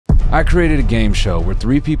I created a game show where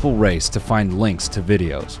 3 people race to find links to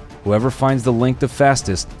videos. Whoever finds the link the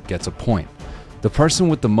fastest gets a point. The person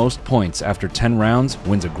with the most points after 10 rounds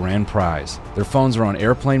wins a grand prize. Their phones are on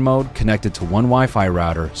airplane mode, connected to one Wi-Fi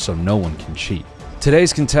router, so no one can cheat.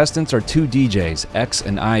 Today's contestants are 2 DJs, X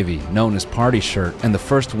and Ivy, known as Party Shirt, and the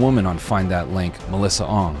first woman on Find That Link, Melissa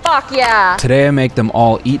Ong. Fuck yeah! Today I make them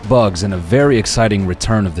all eat bugs in a very exciting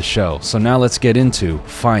return of the show. So now let's get into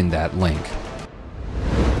Find That Link.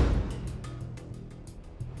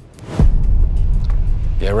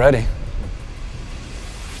 Get ready.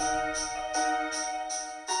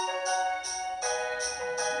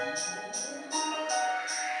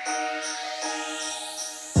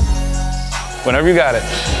 Whenever you got it.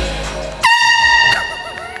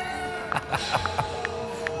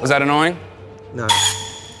 Was that annoying? No.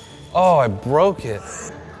 Oh, I broke it.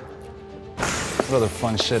 What other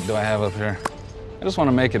fun shit do I have up here? I just want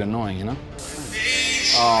to make it annoying, you know?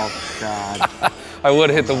 Oh, God. I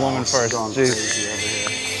would hit the woman first. Jeez.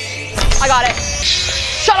 I got it.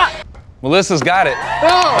 Shut up! Melissa's got it.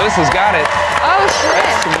 Oh. Melissa's got it. Oh shit!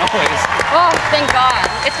 That's the noise. Oh, thank God.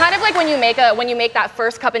 It's kind of like when you make that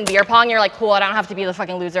first cup in beer pong, you're like, cool, I don't have to be the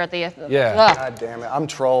fucking loser at the end. Yeah. Ugh. God damn it, I'm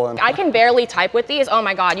trolling. I can barely type with these. Oh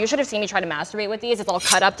my God, you should have seen me try to masturbate with these. It's all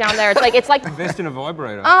cut up down there. It's like. Invest in a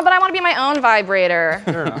vibrator. Oh, but I want to be my own vibrator.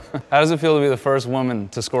 Fair enough. How does it feel to be the first woman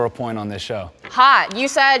to score a point on this show? Hot. You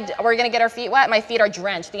said we're gonna get our feet wet. My feet are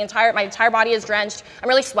drenched. My entire body is drenched. I'm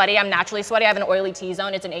really sweaty. I'm naturally sweaty. I have an oily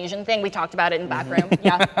T-zone. It's an Asian thing. We talked about it in the back room.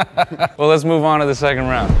 Yeah. Well, let's move on to the second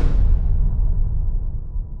round.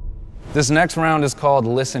 This next round is called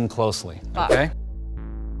Listen Closely, okay?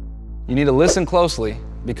 You need to listen closely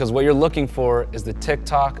because what you're looking for is the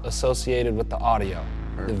TikTok associated with the audio.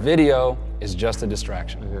 Perfect. The video is just a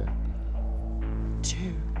distraction. Okay. 2,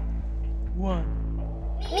 1.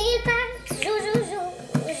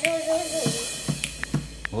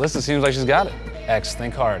 Melissa seems like she's got it. X,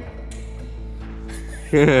 think hard.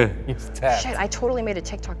 It's tapped. Shit, I totally made a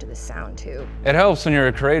TikTok to this sound too. It helps when you're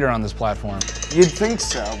a creator on this platform. You'd think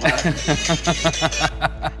so, but...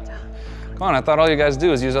 Come on, I thought all you guys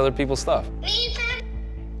do is use other people's stuff.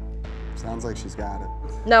 Sounds like she's got it.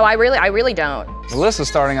 No, I really don't. Melissa's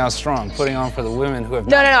starting out strong, putting on for the women who have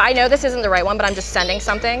No, I know this isn't the right one, but I'm just sending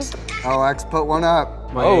something. Oh, X put one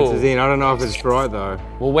up. My answer's in. I don't know if it's right though.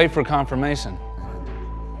 We'll wait for confirmation.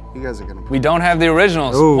 You guys are gonna... We don't have the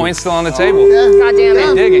originals. Ooh. Points still on the table. Yeah. God damn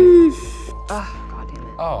it. Digging. Oh, God damn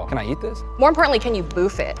it. Oh, can I eat this? More importantly, can you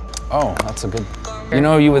boof it? Oh, that's a good... You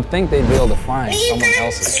know, you would think they'd be able to find someone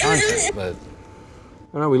else's content, but...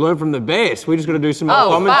 No, we learned from the best. We just got to do some more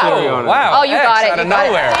commentary on it. Wow, Oh, you X got it. out of You got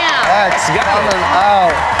nowhere. it. Damn. X coming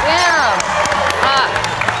out. Damn.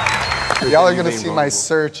 Y'all are gonna see my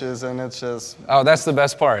searches and it's just... Oh, that's the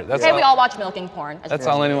best part. That's Hey, all, we all watch milking porn. that's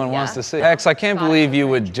all anyone wants to see. Yeah. X, I can't believe you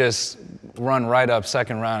would just run right up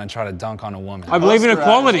second round and try to dunk on a woman. I believe in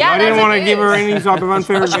equality. Yeah, I didn't that's want what to it give her is. any type of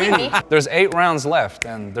unfair advantage. There's 8 rounds left,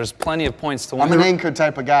 and there's plenty of points to win. I'm an anchor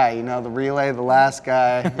type of guy, you know, the relay, the last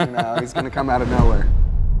guy, you know, he's gonna come out of nowhere.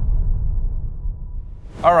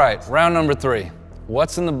 All right, round number 3.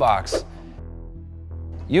 What's in the box?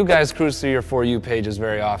 You guys cruise through your For You pages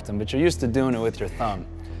very often, but you're used to doing it with your thumb.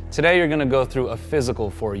 Today, you're gonna go through a physical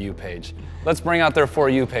For You page. Let's bring out their For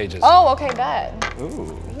You pages. Oh, okay, bet. Ooh.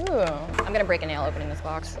 Ooh. I'm gonna break a nail opening this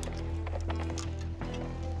box.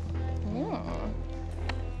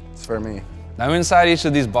 It's for me. Now, inside each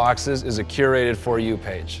of these boxes is a curated For You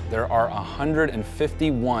page. There are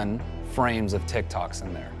 151 frames of TikToks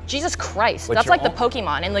in there. Jesus Christ, But that's you're like the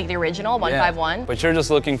Pokemon in like the original 151. Yeah, but you're just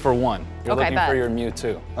looking for one. You're Okay, looking bet. for your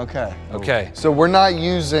Mewtwo. Okay. Okay. So we're not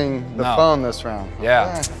using the No. phone this round.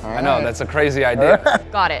 Yeah, Okay, all I know, right. that's a crazy idea.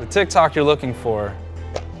 Got The it. TikTok you're looking for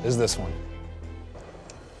is this one.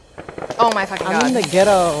 Oh my fucking God. I'm in the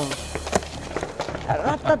ghetto.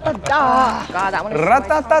 Oh, God, that one is so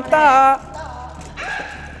Ra-ta-ta-ta.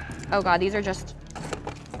 Oh God, these are just.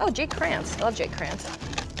 Oh, Jake Krantz. I love Jake Krantz.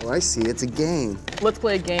 Oh, I see, it's a game. Let's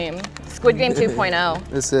play a game. Squid Game 2.0.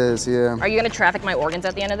 This is, yeah. Are you gonna traffic my organs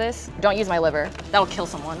at the end of this? Don't use my liver. That'll kill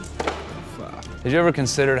someone. Did you ever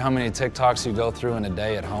consider how many TikToks you go through in a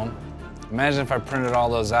day at home? Imagine if I printed all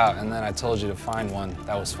those out and then I told you to find one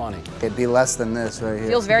that was funny. It'd be less than this right here.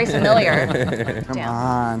 Feels very familiar. Come Damn.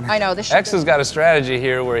 on. I know, this shit. X has got a strategy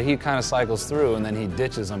here where he kind of cycles through and then he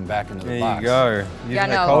ditches them back into the There box. you go. Yeah,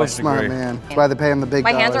 no. College Smart degree. man. That's why they pay him the big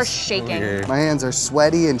My hands are dollars. shaking. Yeah. My hands are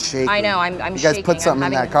sweaty and shaking. I know, I'm You guys shaking. put something I'm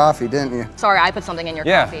in that having- coffee, didn't you? Sorry, I put something in your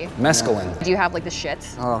Yeah, coffee. mescaline. Do you have like the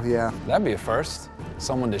shits? Oh, yeah. That'd be a first.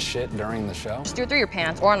 someone to shit during the show? Just do it through your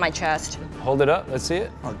pants or on my chest. Hold it up, let's see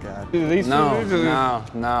it. Oh God.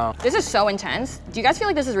 No. This is so intense. Do you guys feel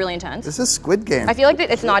like this is really intense? This is Squid Game. I feel like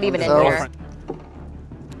it's not even in here.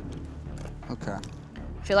 Okay.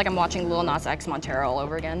 I feel like I'm watching Lil Nas X Montero all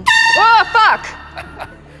over again. Oh, fuck!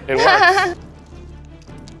 It works.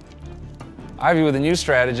 Ivy with a new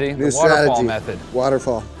strategy, the waterfall method.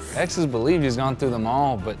 Waterfall. X has believed he's gone through them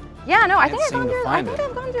all, but Yeah, no, I think seem to find it.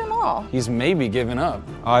 I've gone through them all. he's maybe given up.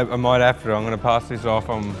 I might have to. I'm going to pass this off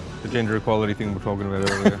on the gender equality thing we're talking about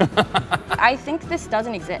earlier. I think this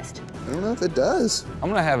doesn't exist. I don't know if it does. I'm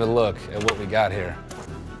gonna have a look at what we got here.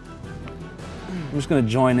 I'm just gonna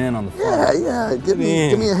join in on the fun. Yeah. Give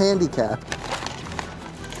me a handicap.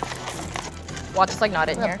 Watch, it's like not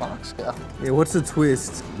in here. Box, yeah. Yeah, what's the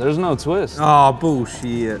twist? There's no twist. Oh,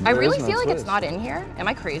 bullshit. I really no feel like it's twist. not in here. Am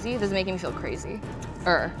I crazy? This is making me feel crazy.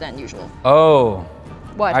 Than usual. Oh,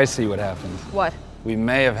 What? I see what happened. What? We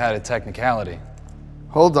may have had a technicality.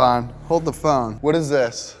 Hold on. Hold the phone. What is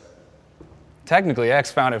this? Technically, X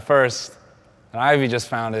found it first, and Ivy just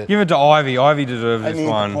found it. Give it to Ivy. Ivy deserves I this need the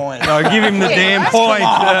one. point. No, give him the Wait, damn what?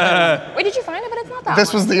 point. Wait, did you find it? But it's not that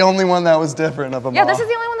This one. was the only one that was different of them Yeah, all. this is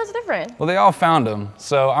the only one that's different. Well, they all found them,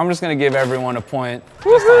 so I'm just gonna give everyone a point just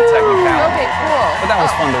on technicality. Okay, cool. But that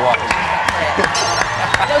was fun to watch.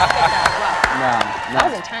 No skip that. Wow. No. That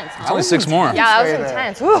was intense. It's only 6 more. Yeah, that was Stay there.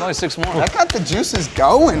 intense. It's only 6 more. That got the juices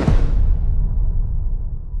going.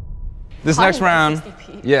 This Caught next in round,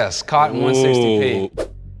 160p. yes, caught in 160p.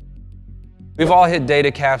 We've all hit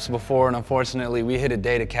data caps before, and unfortunately, we hit a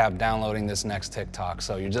data cap downloading this next TikTok,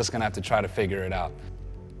 so you're just gonna have to try to figure it out.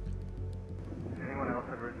 Anyone else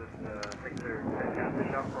ever just take their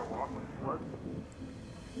catfish out for a walk with a float?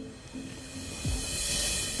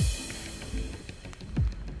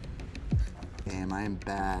 Damn, I am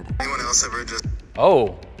bad. Anyone else ever just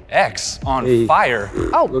Oh, X on fire.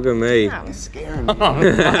 Oh, Look at me. damn. Scaring me.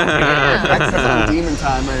 That's on demon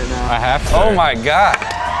time right now. I have to. Oh my God.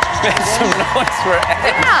 Make some noise for X.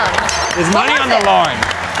 Damn. There's money was on the it? line.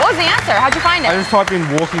 What was the answer? How'd you find I it? just typed in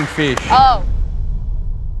walking fish. Oh.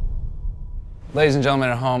 Ladies and gentlemen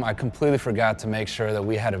at home, I completely forgot to make sure that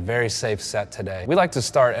we had a very safe set today. We like to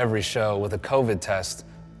start every show with a COVID test.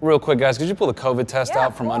 Real quick, guys, could you pull the COVID test Yeah,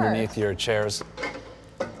 out of from course. underneath your chairs?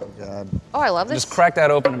 Oh, God. Oh, I love this. Just crack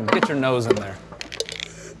that open and get your nose in there.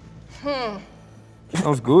 That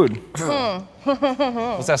was good.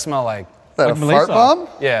 What's that smell like? Is that a fart bomb?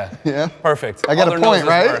 Yeah. Yeah. Perfect. I got All a their point, noses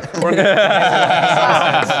right? work. We're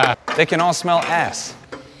good. They can all smell ass.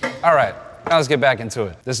 All right, now let's get back into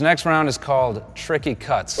it. This next round is called Tricky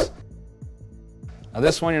Cuts. Now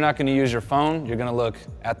this one, you're not gonna use your phone, you're gonna look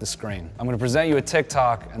at the screen. I'm gonna present you a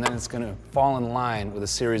TikTok, and then it's gonna fall in line with a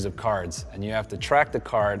series of cards, and you have to track the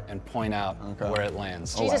card and point out where it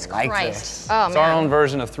lands. Jesus I like Christ. this. Oh, It's our man. own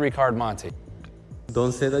version of 3-card Monty.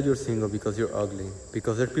 Don't say that you're single because you're ugly.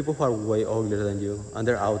 Because there are people who are way uglier than you, and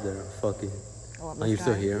they're out there, fucking. And you're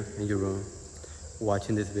still here in your room,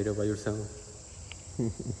 watching this video by yourself.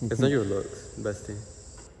 It's not your looks, bestie.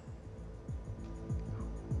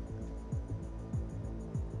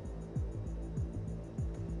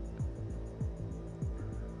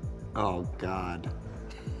 Oh, God.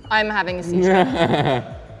 I'm having a seizure.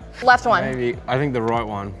 Left one. Maybe. I think the right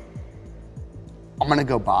one. I'm going to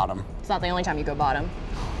go bottom. It's not the only time you go bottom.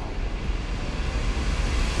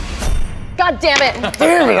 God damn it.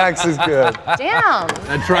 Damn it, X is good. Damn.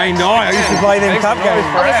 A trained eye. I used to play them cup games.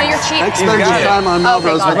 Okay, so you're cheating. X spends his time on Okay,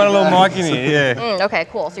 Melrose. got I've got a it. little mic in here, yeah. Okay,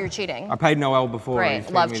 cool. So you're cheating. I paid Noel before. Great. He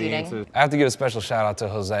fed Love me the cheating. answers. I have to give a special shout out to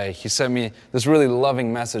Jose. He sent me this really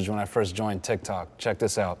loving message when I first joined TikTok. Check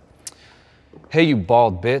this out. Hey, you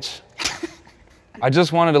bald bitch. I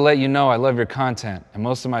just wanted to let you know I love your content, and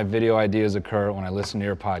most of my video ideas occur when I listen to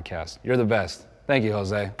your podcast. You're the best. Thank you,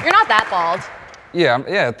 Jose. You're not that bald.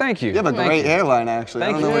 Yeah, thank you. You have a Thank great you. hairline, actually.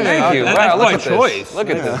 Thank I you. don't know Thank you. That's Wow, look my at choice. this. Look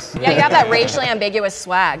at this. Yeah, you have that racially ambiguous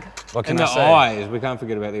swag. What can And I the say? eyes. We can't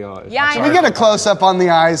forget about the eyes. Yeah, I Can we know. get a close-up on the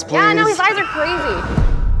eyes, please? Yeah, no, his eyes are crazy.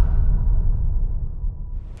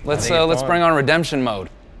 Let's bring on redemption mode.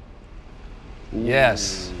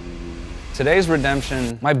 Yes. Today's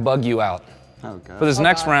redemption might bug you out. Oh, God. For this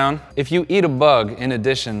next round, if you eat a bug in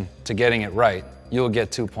addition to getting it right, you'll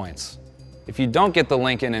get 2 points. If you don't get the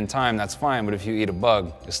link in time, that's fine, but if you eat a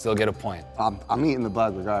bug, you'll still get a point. I'm eating the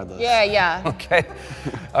bug regardless. Yeah, yeah. Okay?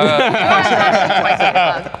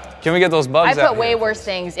 I Can we get those bugs out put way here? worse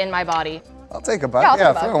things in my body. I'll take a bug. Yeah, I'll Yeah,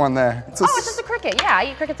 take a bug. throw one there. Oh, it's just a cricket. Yeah, I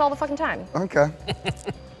eat crickets all the fucking time. Okay.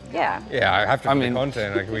 Yeah. Yeah, I have to I put mean- the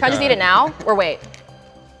content. Like, we Can I just eat it now or wait?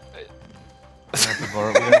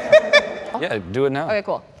 Yeah, do it now. Okay,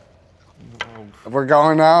 cool. We're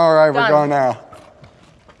going now, all right, we're Done. going now.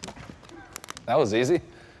 That was easy.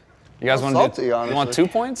 You guys want salty, to do? You honestly. want 2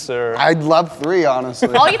 points or? I'd love 3, honestly.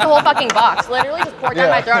 I'll eat the whole fucking box. Literally, just pour it down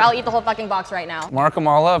my throat. I'll eat the whole fucking box right now. Mark them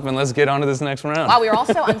all up and let's get on to this next round. Wow, we were all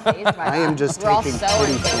so unfazed by that. I am just We're all taking so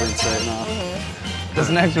pity unfazed. points right now. This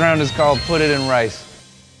next round is called Put It in Rice.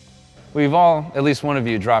 We've all, at least one of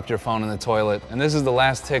you, dropped your phone in the toilet, and this is the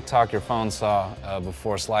last TikTok your phone saw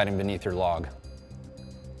before sliding beneath your log.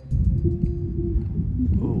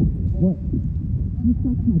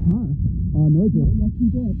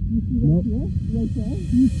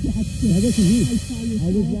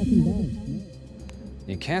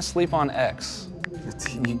 You can't sleep on X.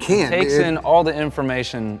 You can't. It takes in all the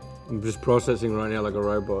information. I'm just processing right now like a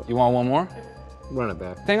robot. You want one more? Run it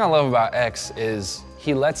back. The thing I love about X is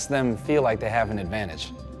he lets them feel like they have an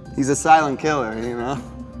advantage. He's a silent killer, you know?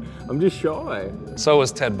 I'm just shy. So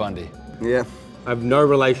is Ted Bundy. Yeah. I have no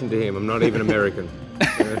relation to him. I'm not even American.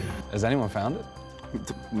 Has anyone found it?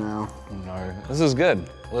 No. No. This is good.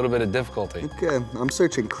 A little bit of difficulty. Okay, I'm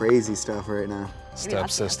searching crazy stuff right now.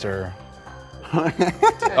 Stepsister.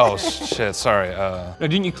 Oh shit, sorry. No,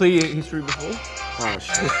 didn't you clear your history before? Oh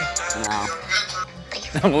shit.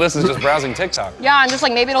 No. Melissa's just browsing TikTok. Yeah, I'm just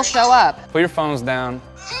like, maybe it'll show up. Put your phones down.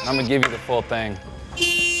 I'm gonna give you the full thing.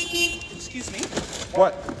 Excuse me?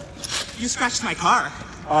 What? You scratched my car.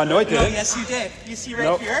 Oh, no, I No, didn't. yes, you did. You see right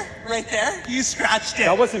Nope. here? Right there? You scratched it.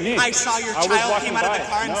 That wasn't me. I saw your I was child walking came out of the by.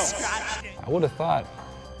 car and No. scratched it. I would have thought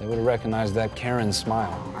they would have recognized that Karen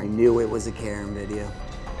smile. I knew it was a Karen video.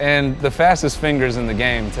 And the fastest fingers in the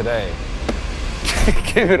game today.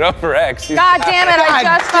 Give it up for X. God damn it, I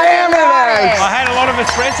just damn fucking it, got X. I had a lot of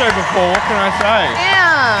espresso before, what can I say?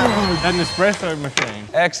 Damn. Had an espresso machine.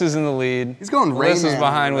 X is in the lead. He's going Melissa's Rayman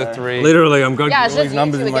behind over with there. 3. Literally, I'm going Yeah, through it's all just these you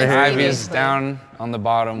numbers two in my against head. me. Ivy is down on the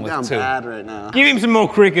bottom with Down 2. bad right now. Give him some more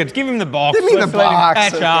crickets. Give him the box. Give me the Let's let him box.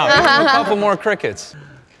 catch up. A couple more crickets.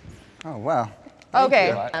 Oh, wow.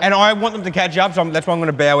 Okay. And I want them to catch up, so that's why I'm going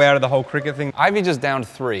to bow out of the whole cricket thing. Ivy just downed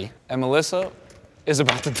 3, and Melissa is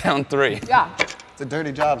about to down 3. Yeah. It's a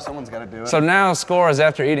dirty job. Someone's got to do it. So now scores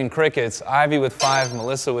after eating crickets, Ivy with 5,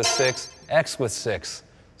 Melissa with 6, X with 6.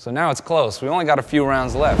 So now it's close. We only got a few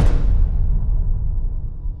rounds left.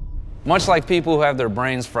 Much like people who have their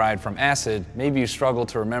brains fried from acid, maybe you struggle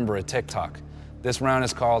to remember a TikTok. This round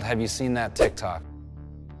is called Have You Seen That TikTok?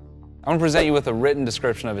 I'm gonna present you with a written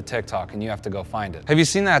description of a TikTok and you have to go find it. Have you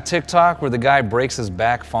seen that TikTok where the guy breaks his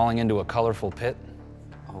back falling into a colorful pit?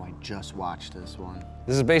 Oh, I just watched this one.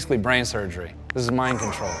 This is basically brain surgery. This is mind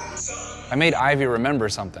control. I made Ivy remember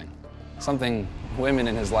something women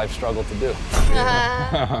in his life struggle to do.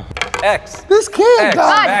 X. This kid, X,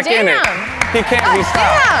 dog. God back in it. damn. He can't be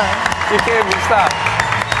stopped. He can't be stopped.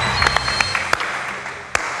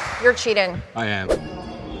 You're cheating. I am.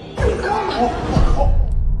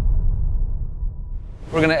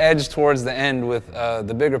 We're gonna edge towards the end with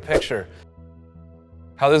the bigger picture.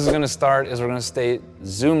 How this is gonna start is we're gonna stay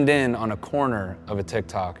zoomed in on a corner of a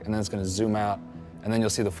TikTok, and then it's gonna zoom out, and then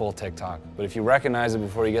you'll see the full TikTok. But if you recognize it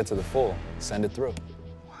before you get to the full, send it through.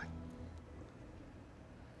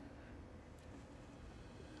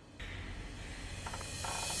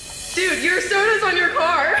 Dude, your soda's on your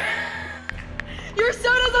car. Your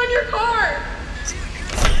soda's on your car.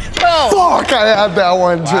 Boom. Fuck, I had that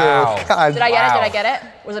one too. Wow. God. Did I get it? Wow. Did I get it?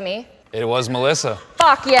 Was it me? It was Melissa.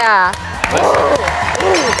 Fuck yeah.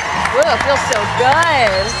 Ooh, it feels so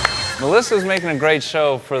good. Melissa's making a great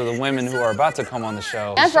show for the women who are about to come on the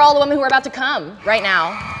show. And for all the women who are about to come right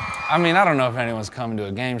now. I mean, I don't know if anyone's coming to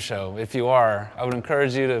a game show. If you are, I would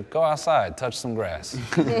encourage you to go outside, touch some grass.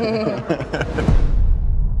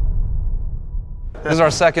 This is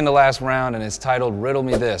our second to last round, and it's titled Riddle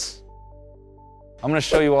Me This. I'm gonna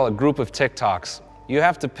show you all a group of TikToks. You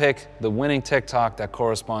have to pick the winning TikTok that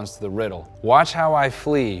corresponds to the riddle. Watch how I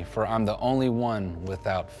flee, for I'm the only one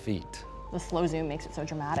without feet. The slow zoom makes it so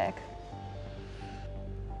dramatic.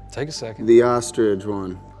 Take a second. The ostrich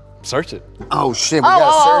one. Search it. Oh shit, we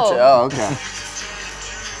gotta search it. Oh, okay.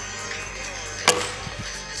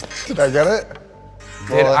 Did I get it?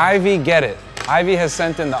 Did Ivy get it? Ivy has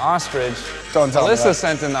sent in the ostrich. Don't tell me Melissa that.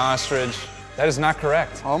 sent in the ostrich. That is not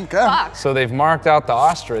correct. Okay. Fuck. So they've marked out the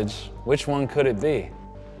ostrich. Which one could it be?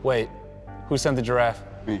 Wait, who sent the giraffe?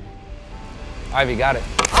 Me. Ivy got it.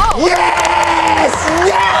 Yes!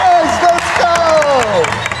 Yes!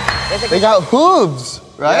 Let's go! They got hooves,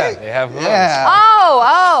 right? Yeah, they have hooves. Yeah.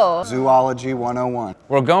 Oh. Zoology 101.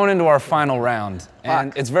 We're going into our final round,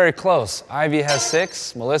 and it's very close. Ivy has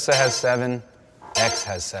 6, Melissa has 7, X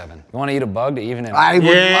has 7. You want to eat a bug to even it? I would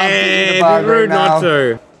love to eat a bug right rude now. not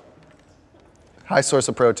to. High source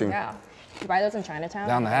of protein. Yeah. You buy those in Chinatown?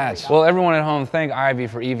 Down the hatch. Well, everyone at home, thank Ivy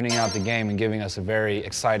for evening out the game and giving us a very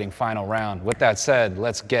exciting final round. With that said,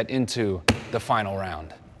 let's get into the final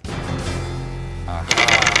round.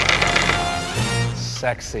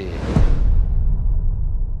 Sexy.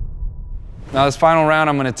 Now this final round,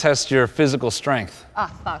 I'm gonna test your physical strength.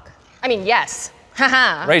 Ah, fuck. I mean, yes.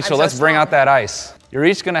 Haha. Rachel, let's bring out that ice. You're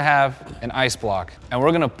each gonna have an ice block, and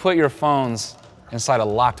we're gonna put your phones inside a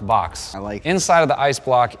locked box. I like it. Inside of the ice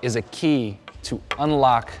block is a key to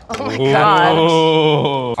unlock. Oh my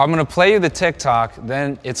God. I'm gonna play you the TikTok,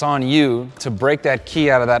 then it's on you to break that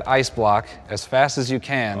key out of that ice block as fast as you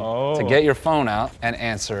can to get your phone out and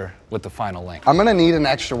answer with the final link. I'm gonna need an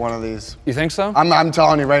extra one of these. You think so? I'm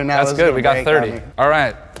telling you right now. That's this is good, gonna we got break 30. on me. All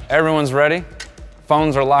right, everyone's ready?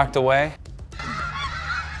 Phones are locked away.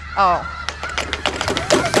 Oh.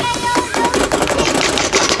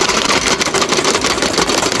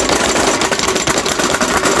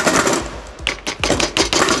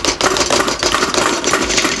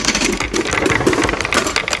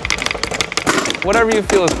 Whatever you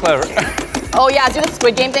feel is clever. Oh yeah, do the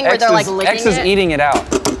Squid Game thing where they're like licking X is it. eating it out.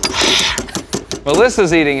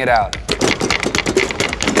 Melissa's eating it out.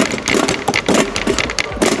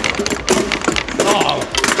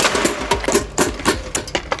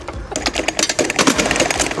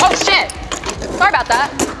 Oh shit! Sorry about that.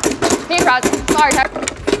 Me and Rod. Sorry, Tyler.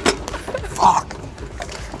 Fuck.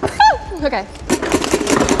 Okay.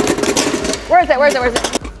 Where is it? Where is it? Where is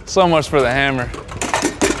it? So much for the hammer.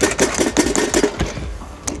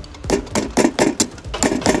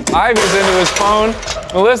 Ivy's into his phone.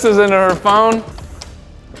 Melissa's into her phone.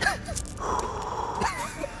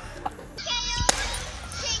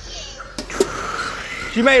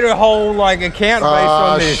 She made a whole like account based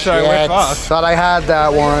on this, so we're fucked. Thought I had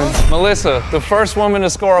that one. Melissa, the first woman to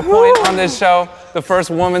score a point on this show, the first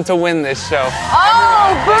woman to win this show.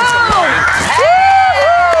 Oh, boom!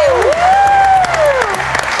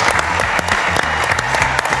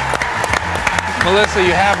 Melissa,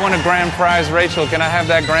 you have won a grand prize. Rachel, can I have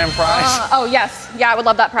that grand prize? Oh yes, yeah, I would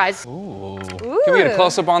love that prize. Ooh. Can we get a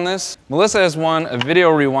close-up on this? Melissa has won a video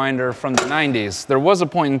rewinder from the 90s. There was a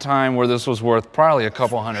point in time where this was worth probably a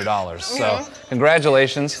couple $100. So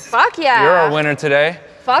congratulations. Fuck yeah. You're our winner today.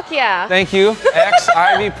 Fuck yeah. Thank you, X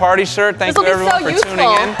Ivy Party Shirt. Thank you everyone so for useful. tuning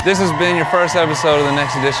in. This has been your first episode of the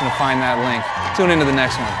next edition of Find That Link. Tune into the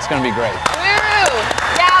next one. It's gonna be great. Woo!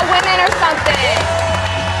 Yeah, women or something.